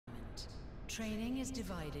Training is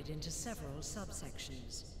divided into several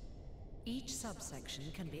subsections. Each subsection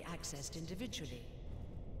can be accessed individually.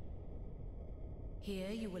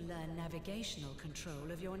 Here you will learn navigational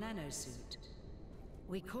control of your nanosuit.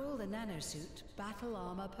 We call the nanosuit Battle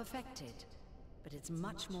Armor Perfected, but it's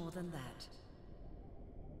much more than that.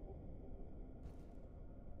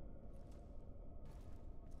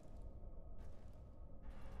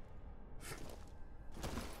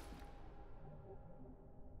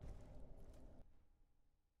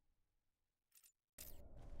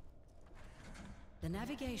 The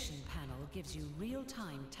navigation panel gives you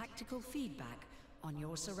real-time tactical feedback on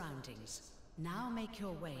your surroundings. Now make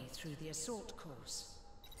your way through the assault course.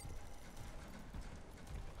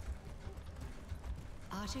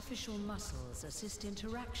 Artificial muscles assist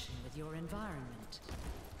interaction with your environment.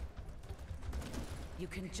 You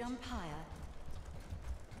can jump higher.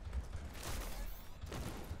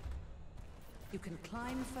 You can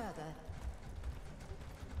climb further.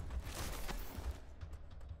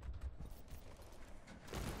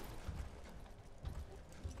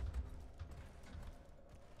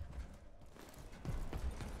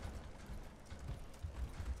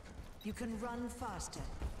 You can run faster.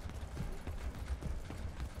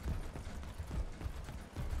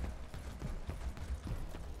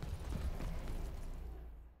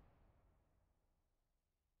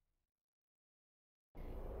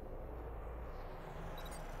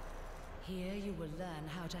 Here you will learn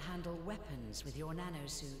how to handle weapons with your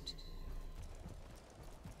nanosuit.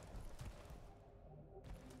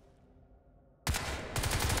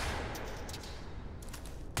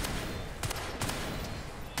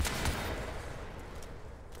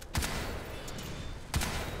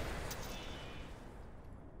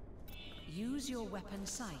 Use your weapon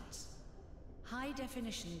sights.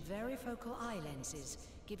 High-definition varifocal eye lenses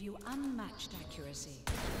give you unmatched accuracy.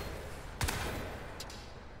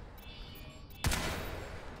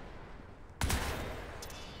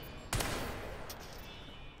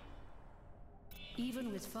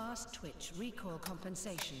 Even with fast twitch recoil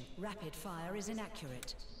compensation, rapid fire is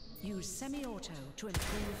inaccurate. Use semi-auto to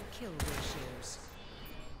improve kill ratios.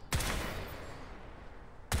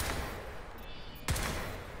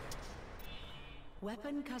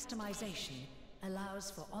 Weapon customization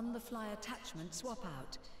allows for on-the-fly attachment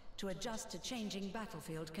swap-out to adjust to changing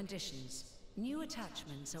battlefield conditions. New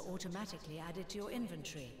attachments are automatically added to your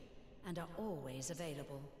inventory and are always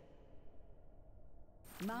available.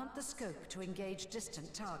 Mount the scope to engage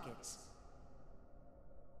distant targets.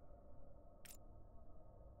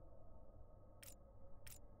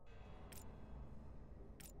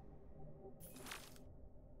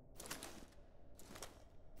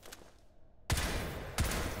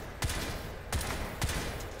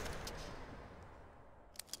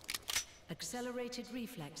 Accelerated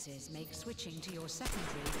reflexes make switching to your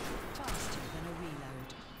secondary faster than a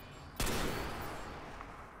reload.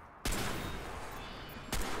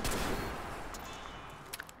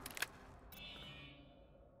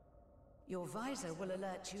 Your visor will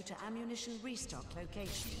alert you to ammunition restock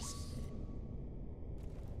locations.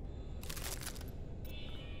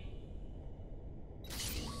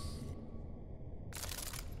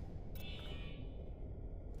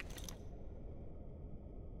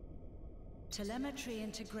 Telemetry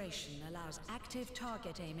integration allows active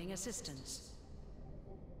target aiming assistance.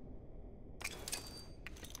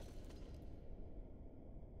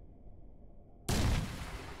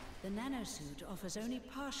 The nanosuit offers only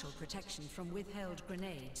partial protection from withheld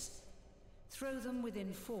grenades. Throw them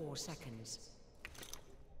within 4 seconds.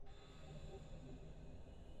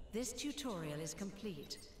 This tutorial is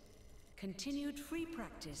complete. Continued free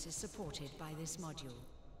practice is supported by this module.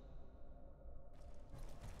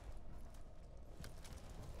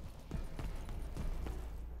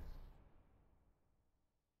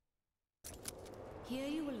 Here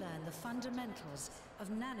you will learn the fundamentals of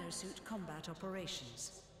nanosuit combat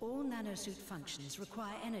operations. All nanosuit functions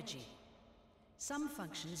require energy. Some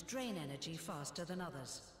functions drain energy faster than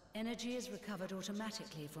others. Energy is recovered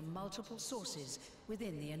automatically from multiple sources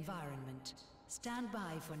within the environment. Stand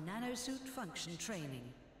by for nanosuit function training.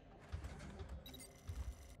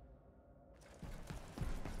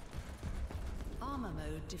 Armor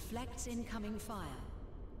mode deflects incoming fire.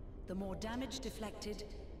 The more damage deflected,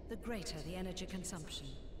 the greater the energy consumption.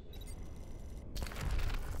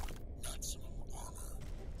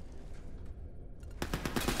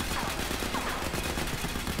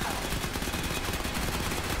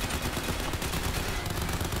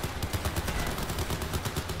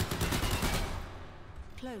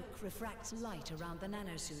 Cloak refracts light around the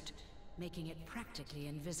nanosuit, making it practically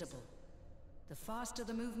invisible. The faster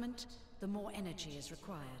the movement, the more energy is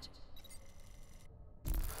required.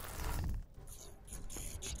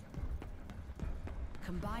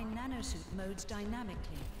 Combine nanosuit modes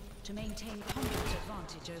dynamically to maintain combat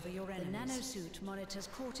advantage over your enemies. The nanosuit monitors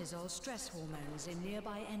cortisol stress hormones in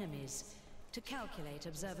nearby enemies to calculate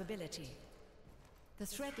observability. The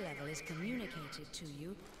threat level is communicated to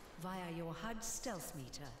you via your HUD stealth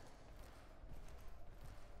meter.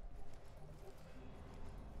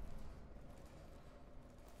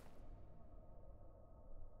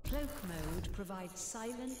 Cloak mode provides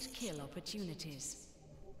silent kill opportunities.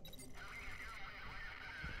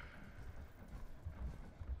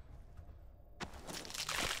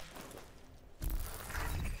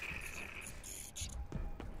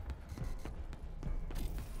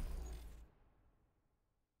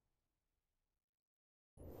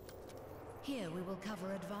 Here we will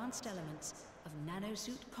cover advanced elements of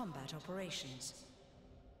nanosuit combat operations.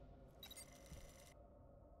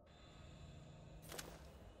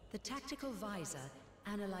 The tactical visor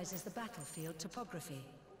analyzes the battlefield topography,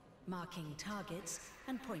 marking targets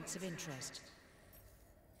and points of interest.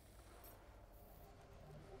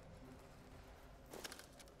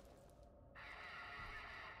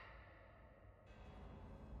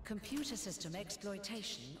 Computer system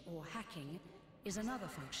exploitation, or hacking, is another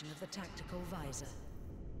function of the tactical visor.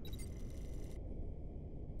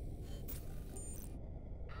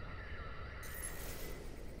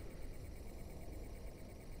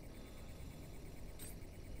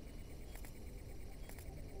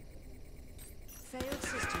 Failed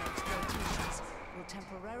system exploitations will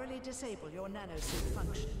temporarily disable your nanosuit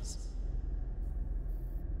functions.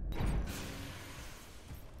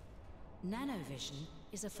 Nanovision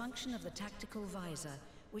is a function of the tactical visor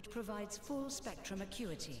which provides full spectrum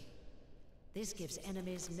acuity. This gives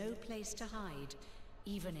enemies no place to hide,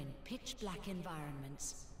 even in pitch-black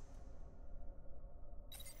environments.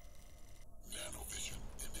 Nanovision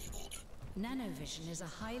enabled. Nanovision is a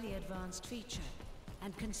highly advanced feature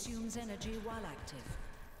and consumes energy while active.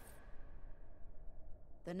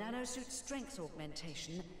 The nanosuit strength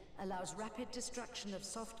augmentation allows rapid destruction of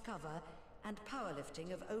soft cover and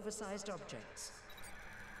powerlifting of oversized objects.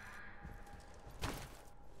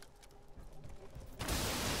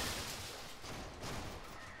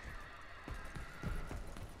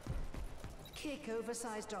 Kick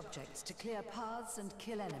oversized objects to clear paths and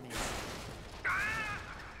kill enemies.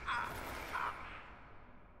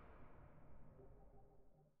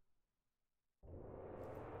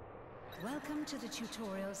 Welcome to the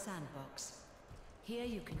tutorial sandbox. Here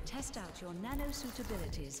you can test out your nanosuit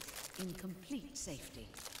abilities in complete safety.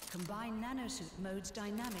 Combine nanosuit modes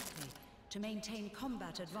dynamically to maintain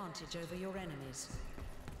combat advantage over your enemies.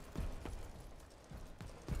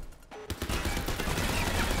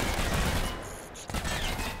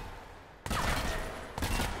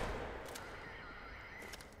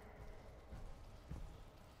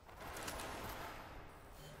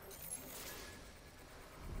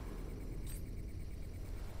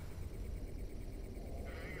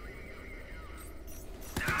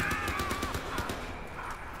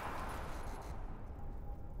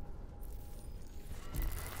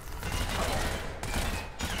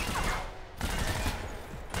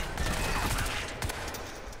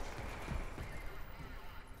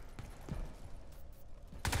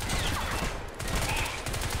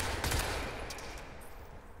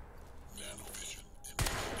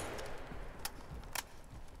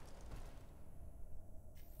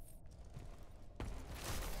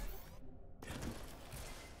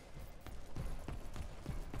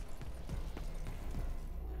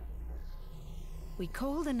 We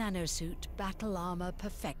call the nanosuit Battle Armor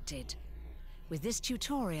Perfected. With this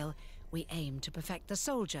tutorial, we aim to perfect the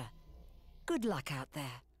soldier. Good luck out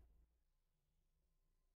there.